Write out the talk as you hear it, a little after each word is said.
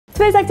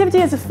Today's activity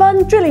is a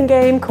fun drilling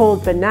game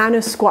called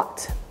Banana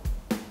Squat.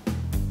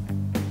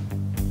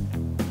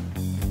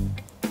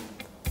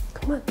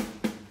 Come on.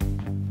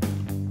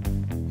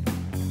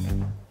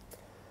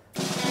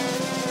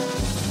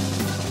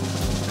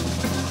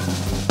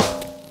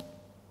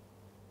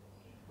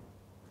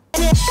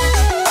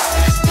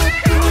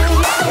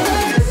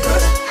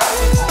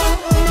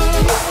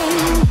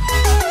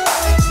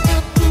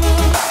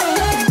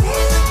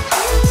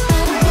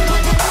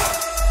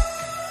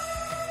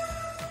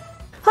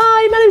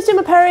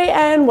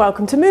 And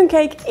welcome to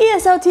Mooncake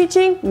ESL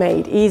Teaching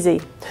Made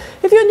Easy.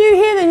 If you're new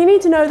here, then you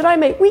need to know that I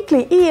make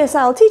weekly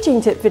ESL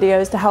teaching tip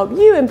videos to help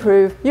you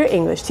improve your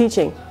English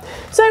teaching.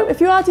 So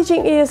if you are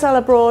teaching ESL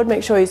abroad,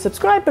 make sure you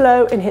subscribe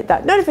below and hit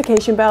that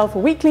notification bell for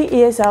weekly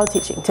ESL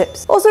teaching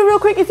tips. Also, real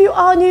quick, if you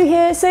are new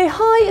here, say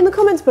hi in the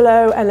comments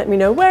below and let me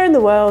know where in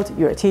the world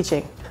you're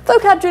teaching.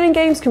 Vocab drilling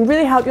games can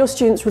really help your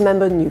students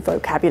remember new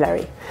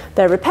vocabulary.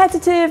 They're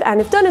repetitive, and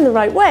if done in the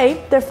right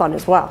way, they're fun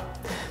as well.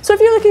 So if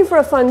you're looking for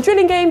a fun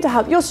drilling game to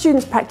help your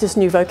students practice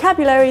new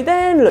vocabulary,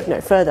 then look no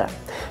further.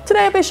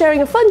 Today I'll be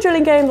sharing a fun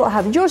drilling game that will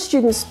have your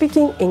students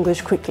speaking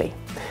English quickly.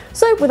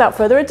 So without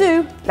further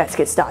ado, let's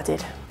get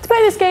started. To play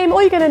this game,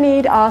 all you're going to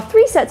need are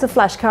 3 sets of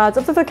flashcards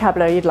of the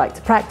vocabulary you'd like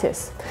to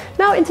practice.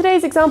 Now in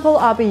today's example,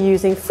 I'll be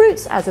using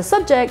fruits as a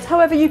subject,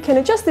 however you can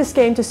adjust this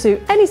game to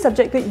suit any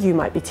subject that you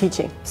might be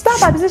teaching.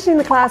 Start by positioning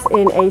the class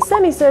in a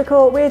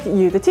semicircle with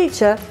you, the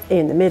teacher,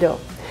 in the middle.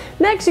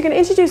 Next, you're going to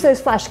introduce those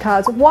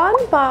flashcards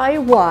one by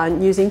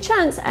one using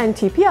chants and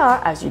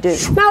TPR as you do.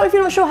 Now, if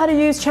you're not sure how to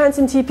use chants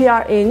and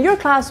TPR in your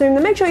classroom,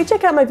 then make sure you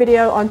check out my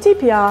video on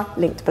TPR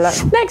linked below.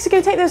 Next, you're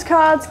going to take those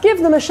cards, give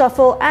them a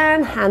shuffle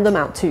and hand them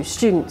out to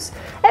students.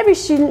 Every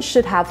student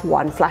should have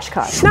 1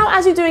 flashcard. Now,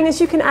 as you're doing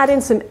this, you can add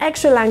in some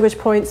extra language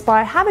points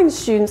by having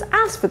students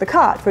ask for the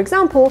card. For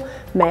example,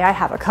 may I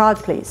have a card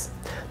please?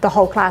 The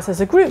whole class as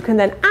a group can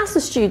then ask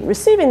the student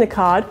receiving the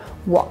card,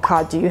 what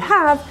card do you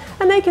have?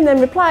 And they can then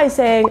reply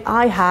saying,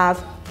 I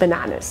have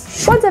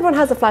bananas. Once everyone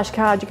has a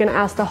flashcard, you're going to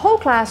ask the whole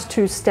class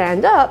to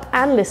stand up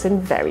and listen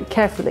very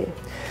carefully.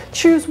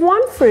 Choose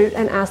 1 fruit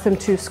and ask them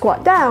to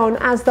squat down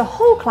as the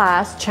whole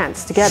class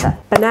chants together.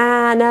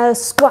 Banana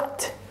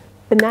squat,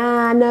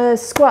 banana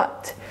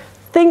squat.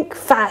 Think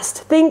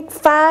fast,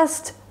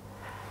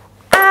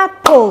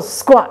 apple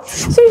squat.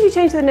 As soon as you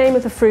change the name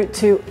of the fruit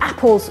to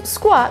apples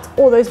squat,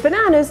 all those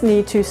bananas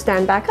need to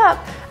stand back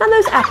up and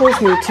those apples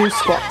need to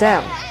squat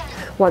down.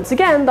 Once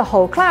again, the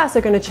whole class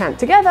are going to chant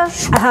together.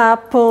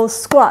 Apple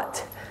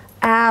squat,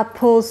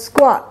 apple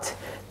squat.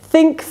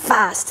 Think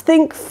fast,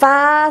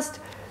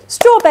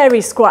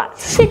 strawberry squat.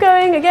 Keep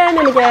going again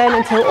and again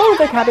until all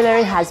the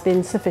vocabulary has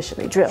been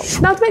sufficiently drilled.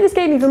 Now, to make this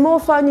game even more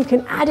fun, you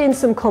can add in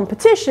some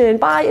competition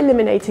by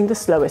eliminating the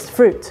slowest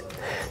fruit.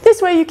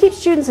 This way you keep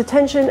students'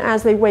 attention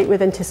as they wait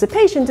with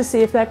anticipation to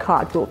see if their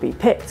card will be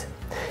picked.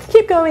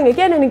 Keep going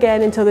again and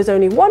again until there's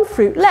only 1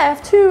 fruit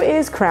left who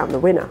is crowned the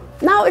winner.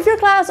 Now, if your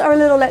class are a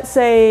little, let's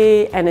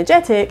say,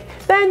 energetic,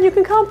 then you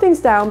can calm things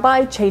down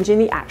by changing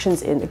the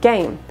actions in the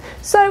game.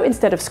 So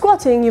instead of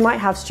squatting, you might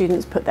have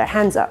students put their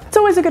hands up. It's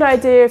always a good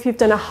idea if you've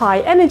done a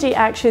high energy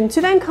action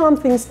to then calm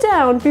things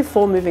down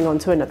before moving on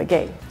to another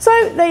game. So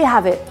there you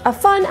have it, a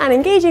fun and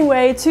engaging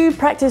way to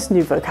practice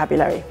new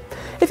vocabulary.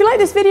 If you like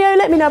this video,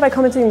 let me know by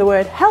commenting the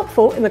word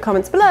helpful in the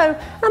comments below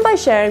and by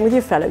sharing with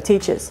your fellow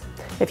teachers.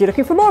 If you're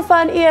looking for more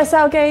fun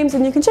ESL games,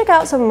 then you can check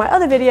out some of my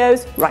other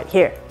videos right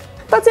here.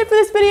 That's it for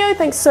this video.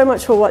 Thanks so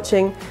much for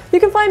watching. You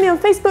can find me on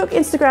Facebook,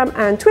 Instagram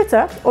and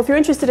Twitter, or if you're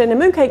interested in a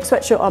Mooncake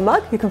sweatshirt or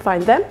mug, you can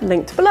find them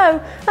linked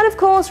below. And of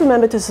course,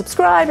 remember to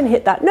subscribe and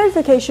hit that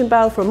notification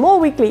bell for more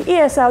weekly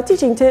ESL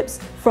teaching tips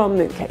from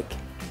Mooncake.